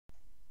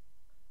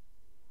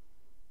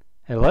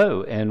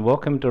Hello and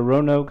welcome to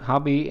Roanoke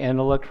Hobby and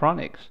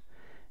Electronics.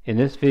 In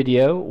this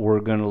video we're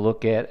going to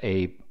look at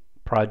a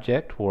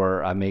project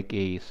where I make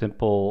a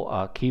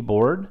simple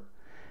keyboard,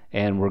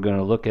 and we're going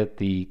to look at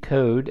the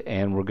code,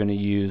 and we're going to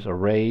use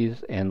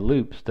arrays and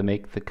loops to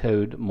make the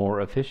code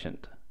more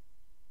efficient.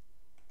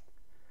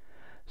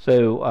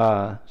 So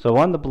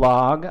on the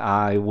blog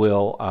I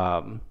will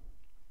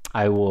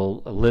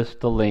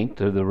list the link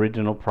to the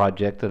original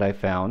project that I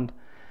found,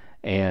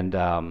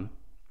 and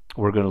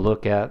we're going to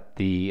look at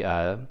the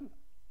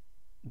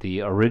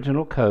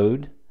original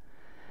code,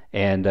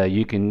 and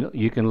you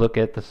can look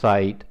at the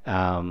site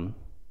and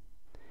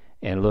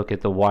look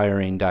at the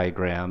wiring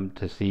diagram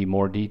to see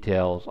more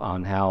details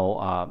on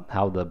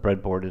how the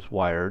breadboard is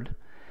wired.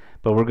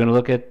 But we're going to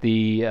look at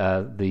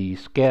the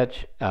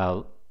sketch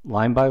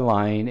line by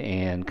line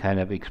and kind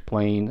of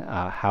explain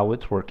how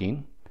it's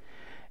working,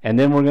 and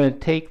then we're going to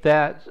take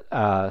that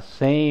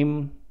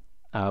same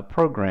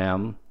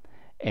program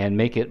and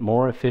make it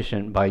more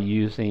efficient by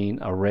using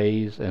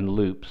arrays and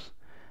loops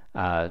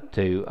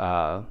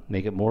to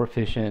make it more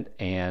efficient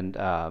and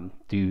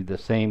do the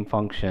same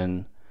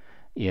function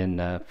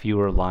in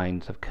fewer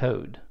lines of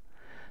code.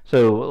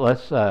 So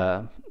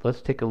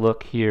let's take a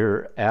look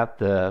here at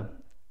the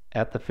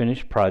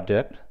finished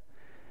project.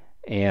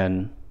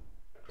 And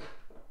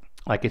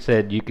like I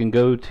said, you can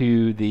go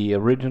to the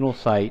original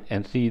site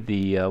and see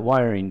the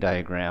wiring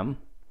diagram,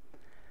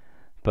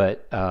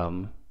 but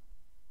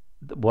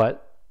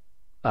what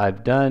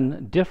I've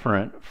done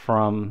different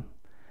from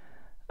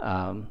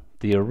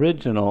the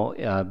original,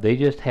 they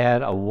just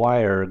had a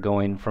wire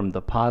going from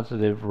the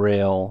positive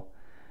rail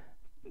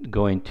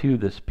going to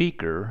the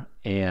speaker,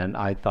 and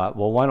I thought,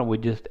 well, why don't we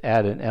just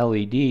add an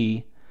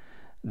LED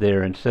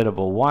there instead of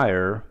a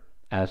wire,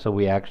 so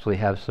we actually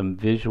have some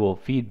visual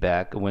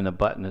feedback when the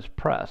button is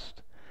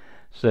pressed.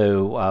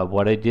 So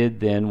what I did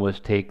then was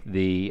take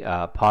the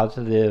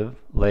positive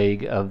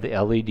leg of the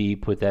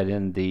LED, put that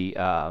in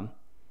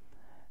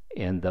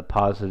the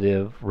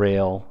positive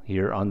rail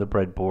here on the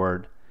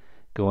breadboard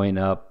going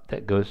up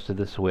that goes to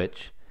the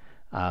switch.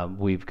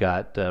 We've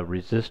got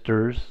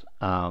resistors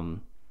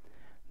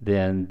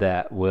then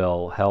that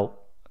will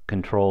help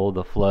control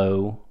the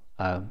flow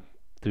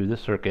through the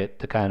circuit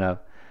to kind of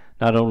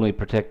not only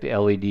protect the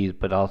LEDs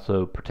but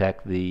also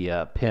protect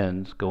the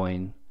pins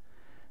going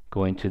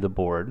to the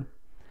board.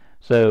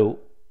 So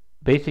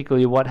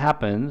basically what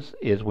happens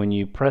is when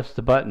you press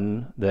the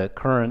button, the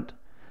current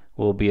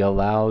will be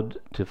allowed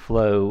to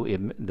flow. If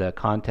the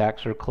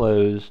contacts are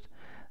closed,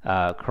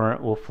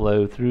 current will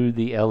flow through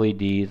the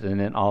LEDs and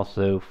then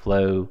also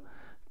flow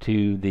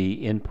to the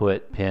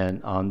input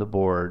pin on the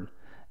board.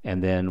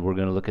 And then we're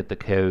going to look at the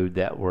code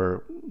that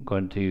we're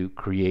going to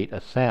create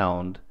a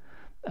sound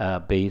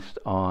based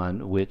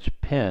on which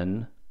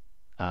pin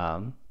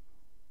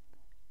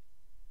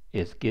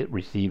is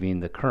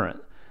receiving the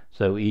current.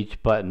 So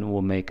each button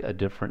will make a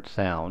different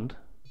sound.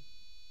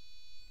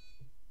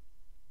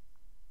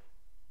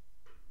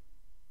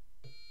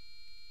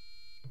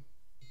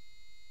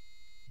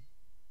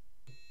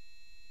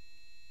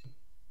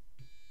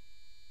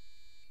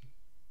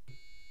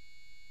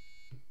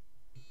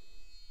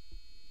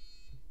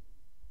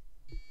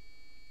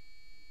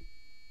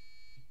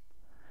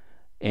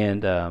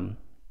 And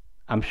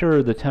I'm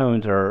sure the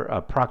tones are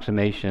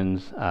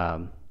approximations.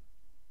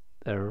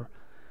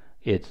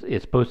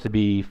 It's supposed to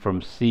be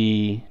from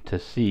C to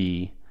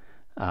C,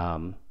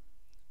 but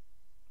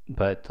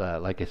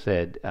like I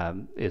said,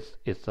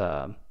 it's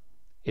a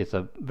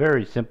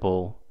very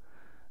simple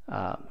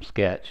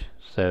sketch,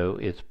 so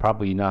it's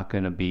probably not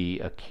going to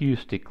be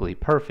acoustically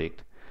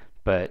perfect,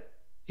 but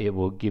it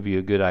will give you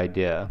a good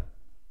idea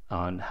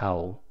on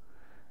how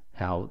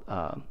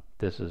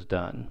this is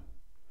done.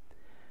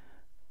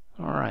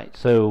 Alright,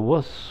 so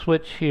we'll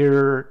switch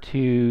here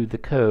to the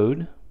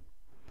code,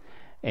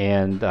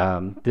 and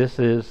this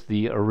is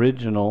the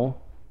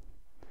original,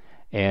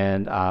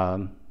 and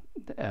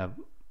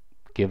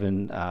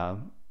given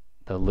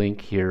the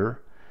link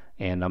here,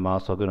 and I'm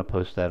also going to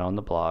post that on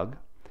the blog.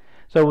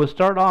 So we'll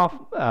start off,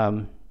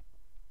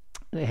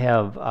 they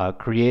have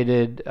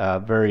created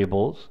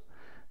variables,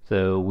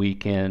 so we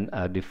can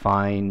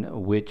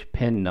define which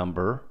pin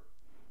number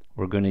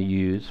we're going to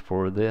use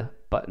for the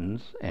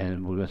buttons,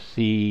 and we're going to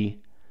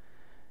C,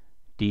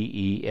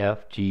 D, E,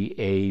 F, G,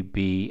 A,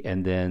 B,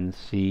 and then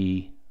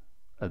C,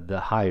 the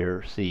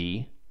higher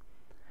C,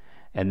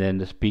 and then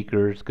the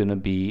speaker is going to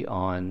be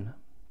on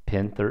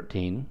pin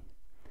 13,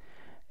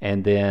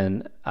 and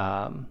then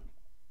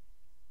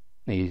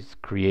he's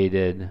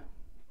created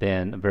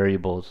then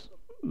variables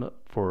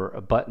for a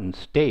button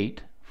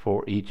state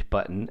for each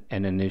button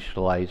and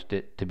initialized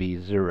it to be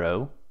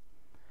 0.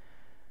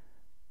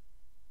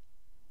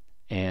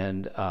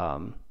 And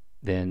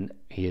then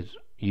he has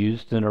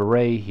used an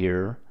array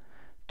here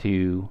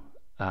to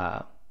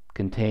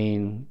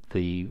contain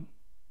the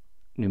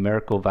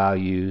numerical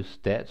values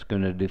that's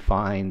going to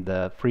define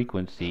the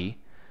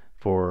frequency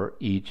for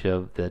each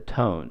of the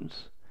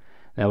tones.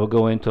 Now we'll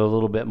go into a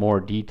little bit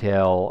more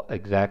detail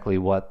exactly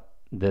what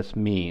this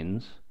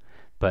means,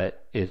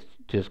 but it's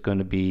just going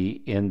to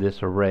be in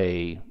this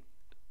array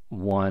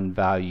one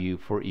value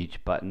for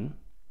each button.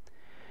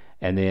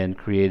 And then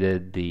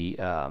created the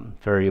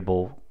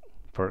variable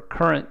for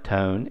current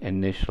tone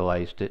and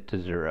initialized it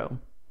to 0.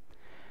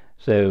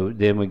 So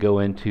then we go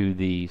into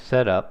the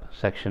setup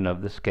section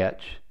of the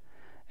sketch,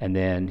 and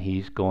then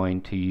he's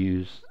going to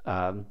use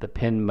the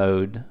pin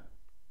mode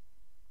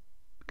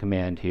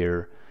command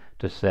here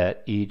to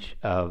set each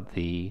of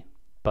the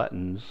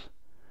buttons,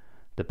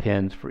 the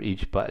pins for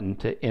each button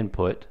to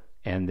input,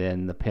 and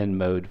then the pin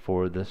mode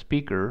for the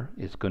speaker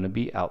is going to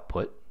be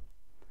output.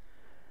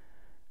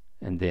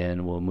 And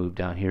then we'll move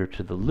down here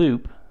to the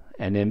loop,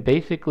 and then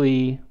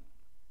basically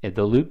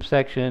the loop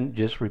section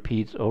just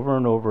repeats over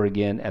and over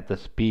again at the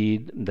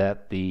speed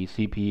that the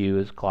CPU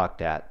is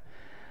clocked at.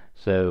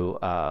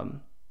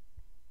 So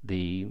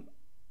the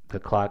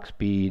clock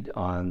speed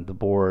on the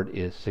board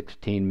is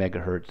 16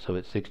 megahertz, so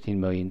it's 16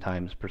 million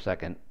times per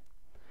second.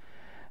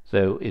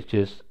 So it's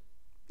just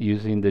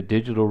using the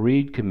digital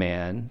read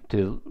command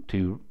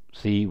to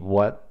see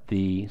what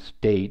the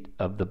state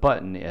of the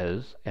button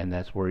is, and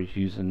that's where he's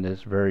using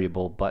this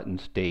variable button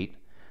state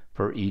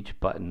for each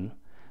button.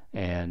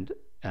 And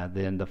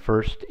then the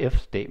first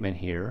if statement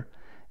here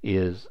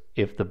is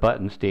if the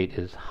button state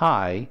is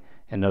high,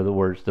 in other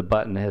words the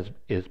button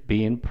is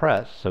being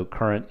pressed, so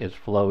current is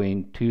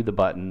flowing to the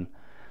button,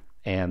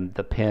 and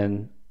the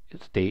pin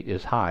state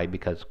is high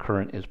because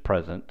current is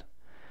present.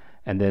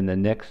 And then the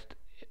next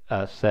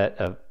set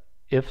of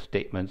if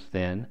statements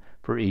then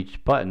for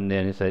each button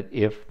then is that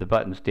if the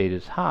button state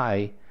is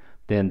high,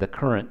 then the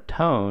current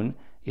tone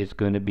is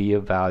going to be a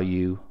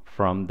value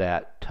from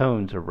that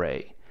tones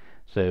array.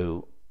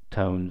 So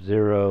tone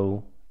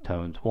 0,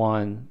 tones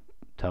 1,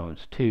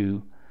 tones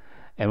 2,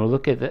 and we'll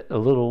look at a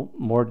little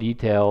more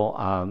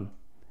detail.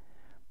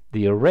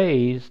 The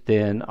arrays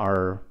then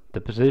are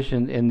the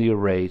position in the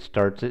array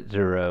starts at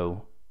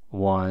 0,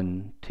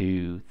 1,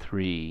 2,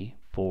 3,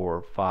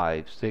 4,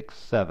 5, 6,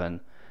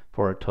 7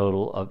 for a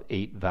total of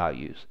 8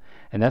 values.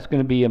 And that's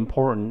going to be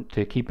important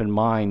to keep in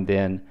mind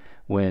then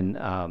when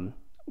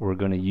we're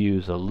going to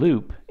use a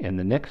loop in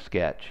the next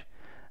sketch.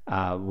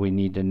 We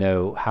need to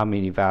know how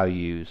many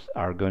values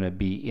are going to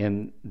be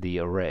in the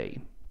array.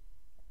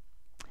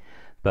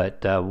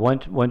 But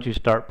once you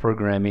start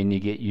programming, you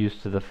get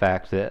used to the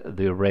fact that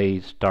the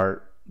arrays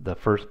start, the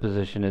first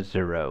position is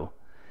 0.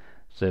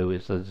 So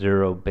it's a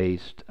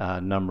 0-based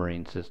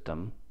numbering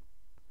system.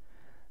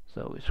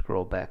 So we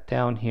scroll back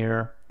down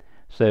here.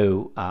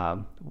 So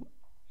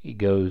he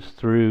goes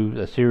through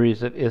a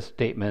series of if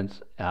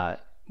statements.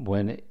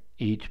 When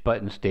each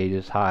button state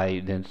is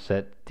high, then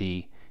set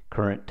the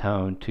current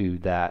tone to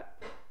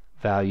that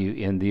value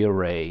in the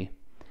array.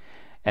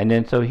 And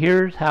then so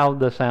here's how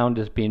the sound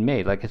is being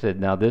made. Like I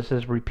said, now this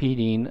is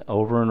repeating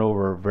over and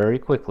over very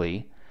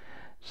quickly.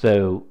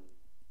 So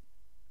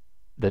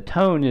the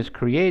tone is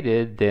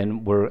created,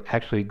 then we're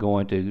actually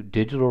going to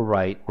digital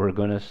write. We're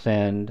going to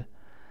send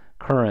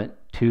current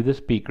to the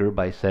speaker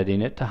by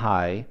setting it to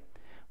high.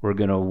 We're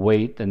going to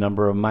wait the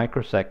number of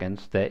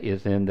microseconds that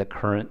is in the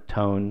current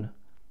tone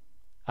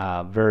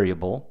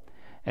variable,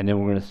 and then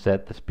we're going to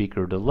set the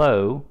speaker to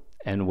low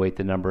and wait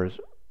the number of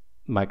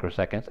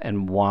microseconds.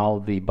 And while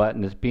the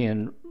button is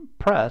being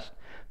pressed,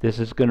 this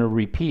is going to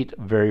repeat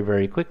very,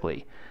 very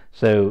quickly.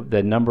 So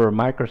the number of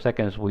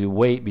microseconds we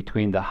wait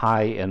between the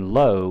high and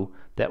low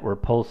that we're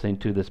pulsing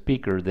to the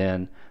speaker,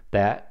 then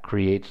that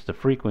creates the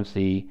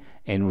frequency,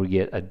 and we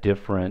get a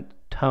different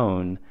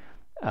tone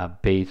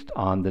based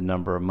on the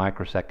number of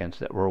microseconds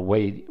that we're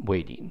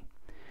waiting.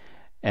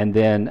 And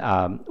then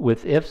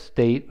with if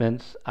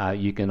statements,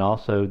 you can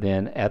also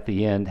then at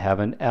the end have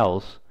an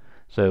else.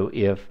 So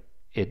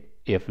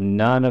if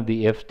none of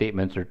the if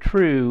statements are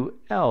true,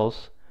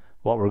 else,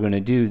 what we're going to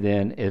do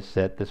then is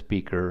set the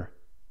speaker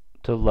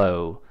to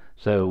low.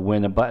 So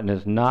when a button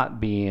is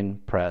not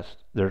being pressed,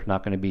 there's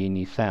not going to be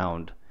any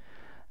sound.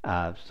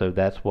 So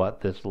that's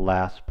what this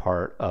last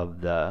part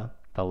of the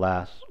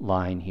last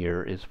line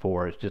here is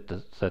for. It's just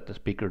to set the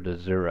speaker to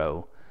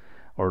 0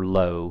 or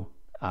low,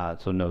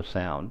 so no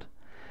sound.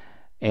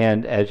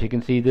 And as you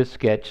can see, this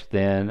sketch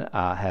then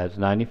has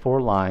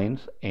 94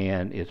 lines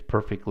and is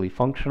perfectly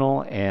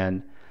functional,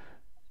 and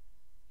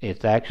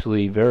it's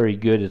actually very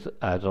good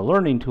as a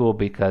learning tool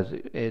because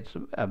it's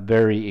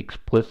very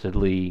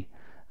explicitly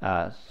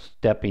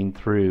stepping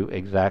through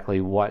exactly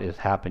what is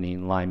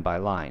happening line by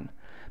line.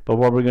 But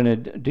what we're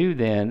going to do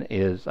then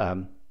is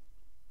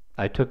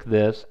I took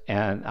this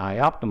and I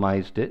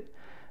optimized it,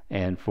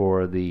 and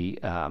for the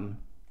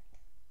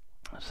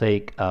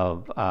sake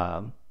of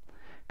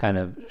kind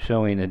of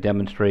showing a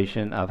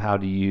demonstration of how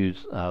to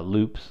use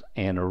loops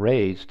and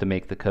arrays to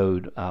make the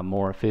code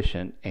more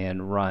efficient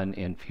and run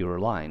in fewer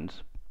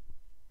lines.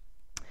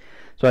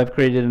 So I've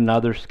created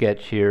another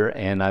sketch here,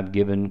 and I've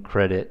given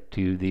credit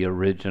to the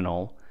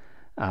original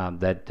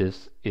that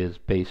this is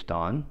based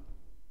on.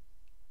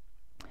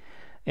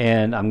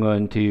 And I'm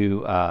going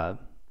to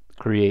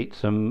create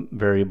some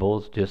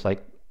variables just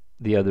like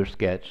the other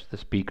sketch. The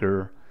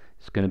speaker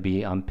is going to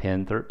be on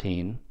pin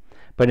 13.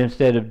 But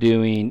instead of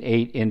doing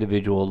 8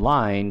 individual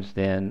lines,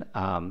 then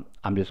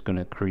I'm just going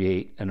to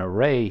create an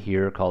array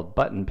here called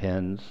button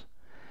pins,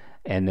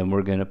 and then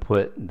we're going to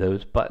put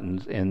those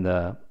buttons in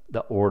the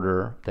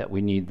order that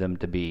we need them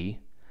to be.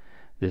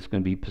 This is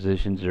going to be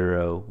position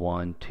 0,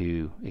 1,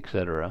 2,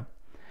 etc.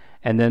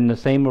 And then the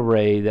same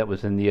array that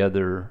was in the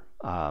other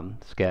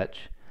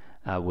sketch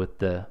with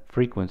the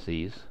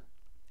frequencies,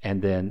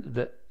 and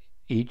then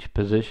each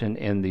position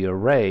in the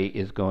array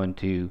is going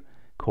to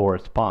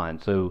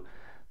correspond. So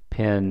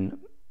pin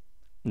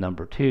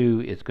number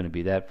 2 is going to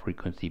be that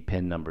frequency,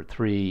 pin number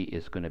 3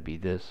 is going to be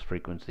this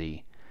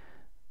frequency,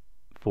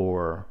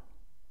 4,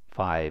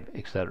 5,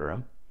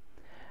 etc.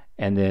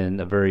 And then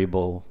a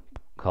variable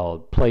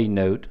called play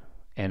note,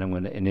 and I'm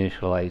going to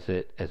initialize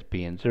it as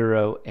being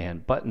 0,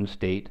 and button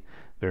state,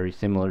 very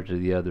similar to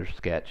the other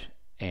sketch,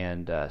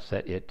 and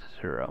set it to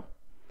 0.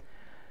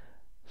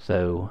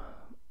 So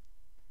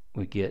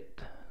we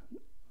get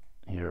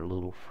here a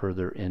little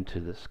further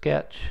into the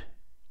sketch,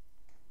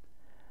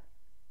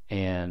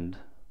 and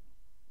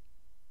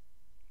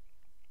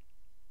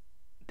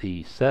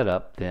the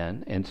setup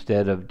then,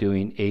 instead of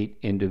doing 8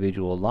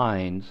 individual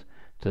lines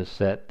to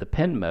set the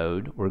pin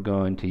mode, we're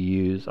going to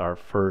use our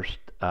first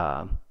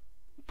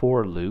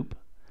for loop.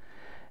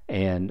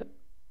 And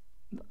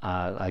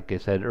like I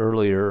said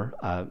earlier,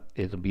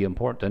 it'll be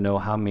important to know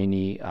how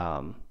many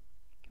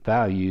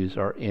values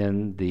are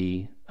in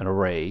an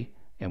array,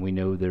 and we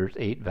know there's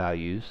 8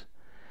 values.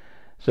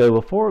 So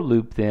a for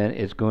loop then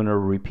is going to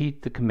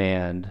repeat the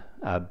command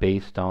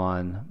based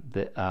on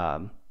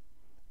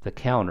the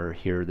counter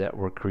here that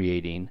we're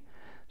creating.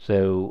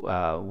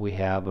 So we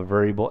have a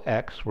variable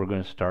x. We're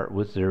going to start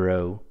with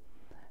 0.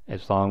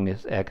 As long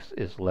as x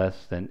is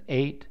less than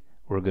 8,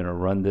 we're going to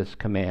run this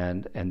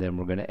command, and then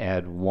we're going to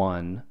add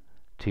 1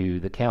 to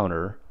the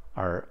counter,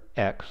 our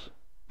x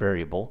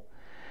variable.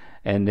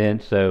 And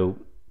then so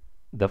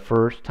the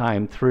first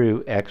time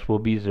through, x will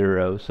be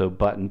 0, so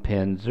button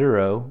pin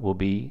 0 will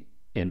be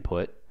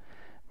input.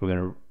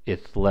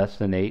 It's less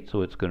than 8,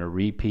 so it's going to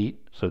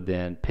repeat. So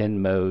then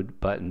pin mode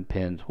button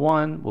pins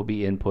 1 will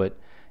be input,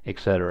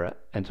 etc.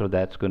 And so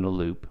that's going to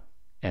loop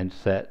and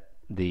set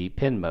the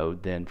pin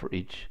mode then for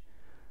each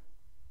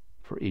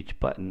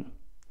button.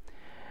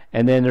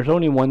 And then there's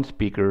only one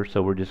speaker,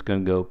 so we're just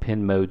going to go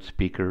pin mode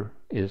speaker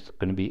is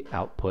going to be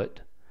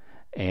output.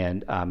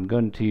 And I'm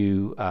going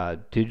to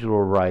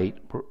digital write.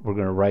 We're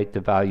going to write the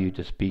value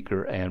to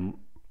speaker, and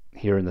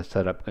here in the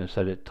setup I'm going to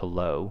set it to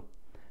low,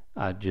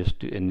 just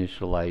to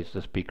initialize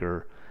the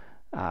speaker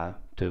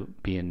to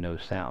be in no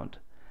sound.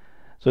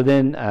 So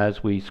then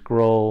as we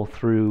scroll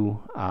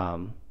through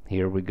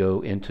here, we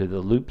go into the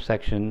loop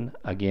section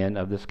again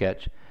of the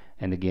sketch,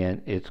 and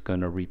again it's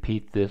going to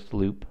repeat this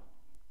loop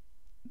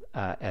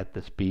at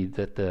the speed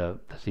that the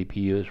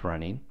CPU is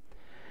running.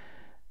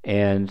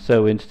 And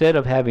so instead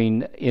of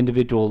having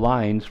individual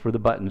lines for the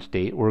button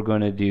state, we're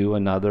going to do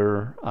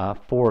another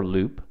for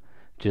loop.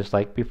 Just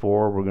like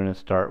before, we're going to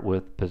start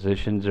with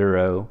position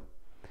 0,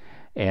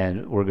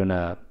 and we're going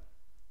to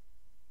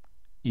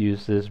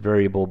use this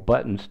variable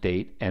button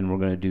state, and we're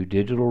going to do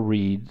digital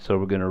read. So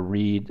we're going to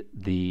read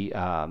the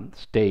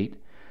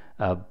state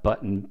of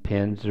button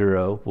pin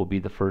 0 will be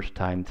the first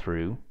time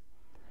through.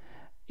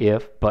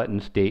 If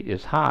button state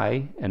is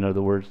high, in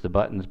other words the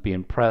button's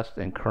being pressed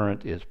and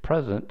current is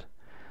present,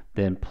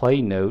 then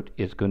play note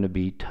is going to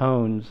be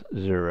tones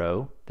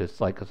 0.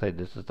 This, like I said,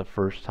 this is the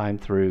first time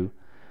through,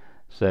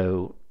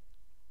 so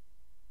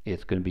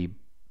it's going to be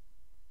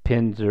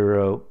pin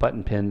 0,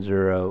 button pin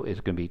 0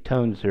 is going to be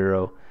tone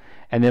 0,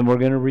 and then we're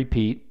going to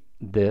repeat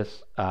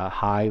this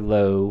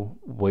high-low,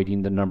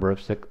 waiting the number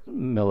of 6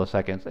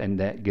 milliseconds, and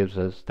that gives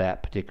us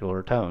that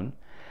particular tone.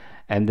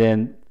 And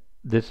then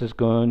this is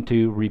going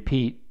to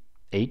repeat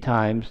 8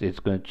 times. It's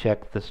going to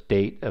check the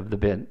state of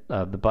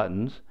the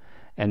buttons,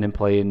 and then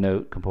play a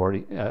note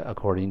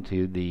according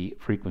to the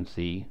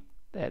frequency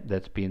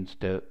that's being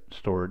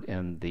stored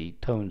in the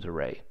tones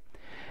array.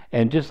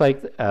 And just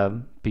like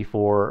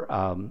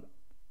before,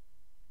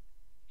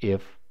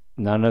 if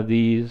none of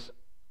these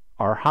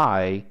are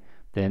high,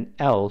 then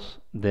else,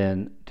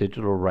 then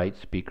digital write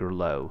speaker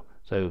low.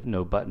 So if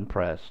no button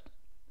pressed,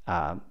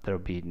 there'll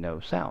be no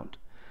sound.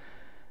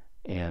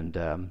 And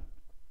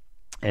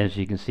as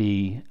you can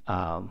see,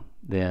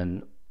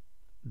 then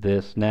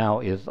this now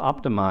is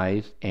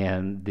optimized,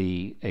 and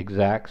the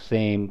exact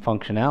same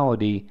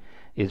functionality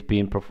is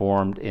being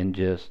performed in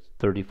just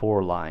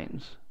 34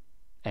 lines,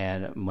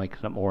 and it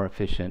makes it more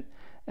efficient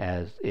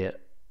as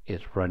it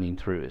is running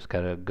through. It's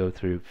got to go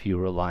through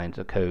fewer lines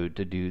of code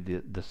to do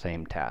the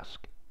same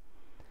task.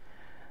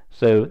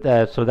 So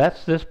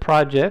that's this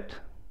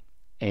project,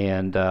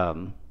 and I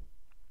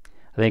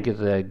think it's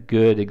a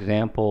good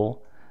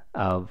example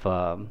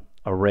of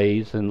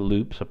arrays and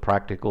loops, a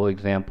practical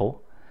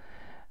example.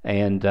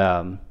 And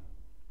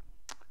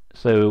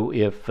so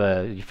if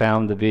you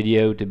found the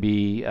video to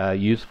be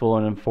useful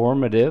and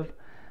informative,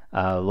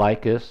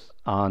 like us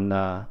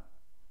on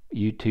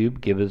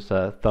YouTube, give us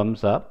a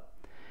thumbs up.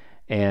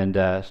 And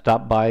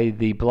stop by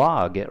the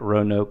blog at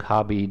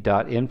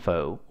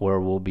roanokhobby.info, where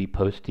we'll be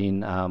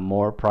posting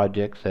more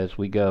projects as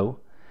we go.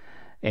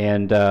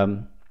 And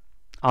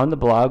on the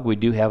blog, we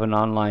do have an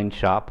online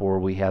shop where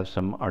we have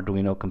some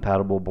Arduino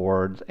compatible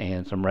boards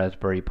and some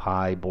Raspberry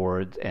Pi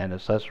boards and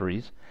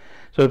accessories.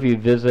 So if you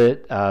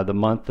visit the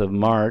month of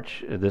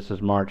March, this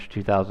is March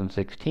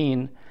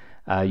 2016,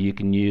 you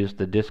can use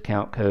the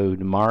discount code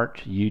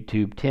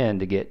MARCHYouTube10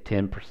 to get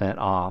 10%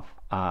 off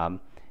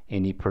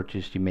any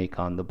purchase you make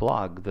on the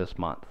blog this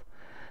month.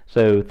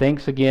 So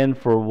thanks again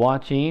for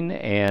watching,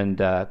 and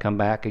come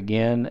back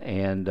again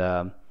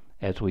and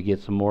as we get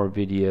some more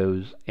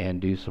videos and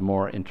do some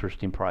more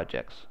interesting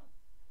projects.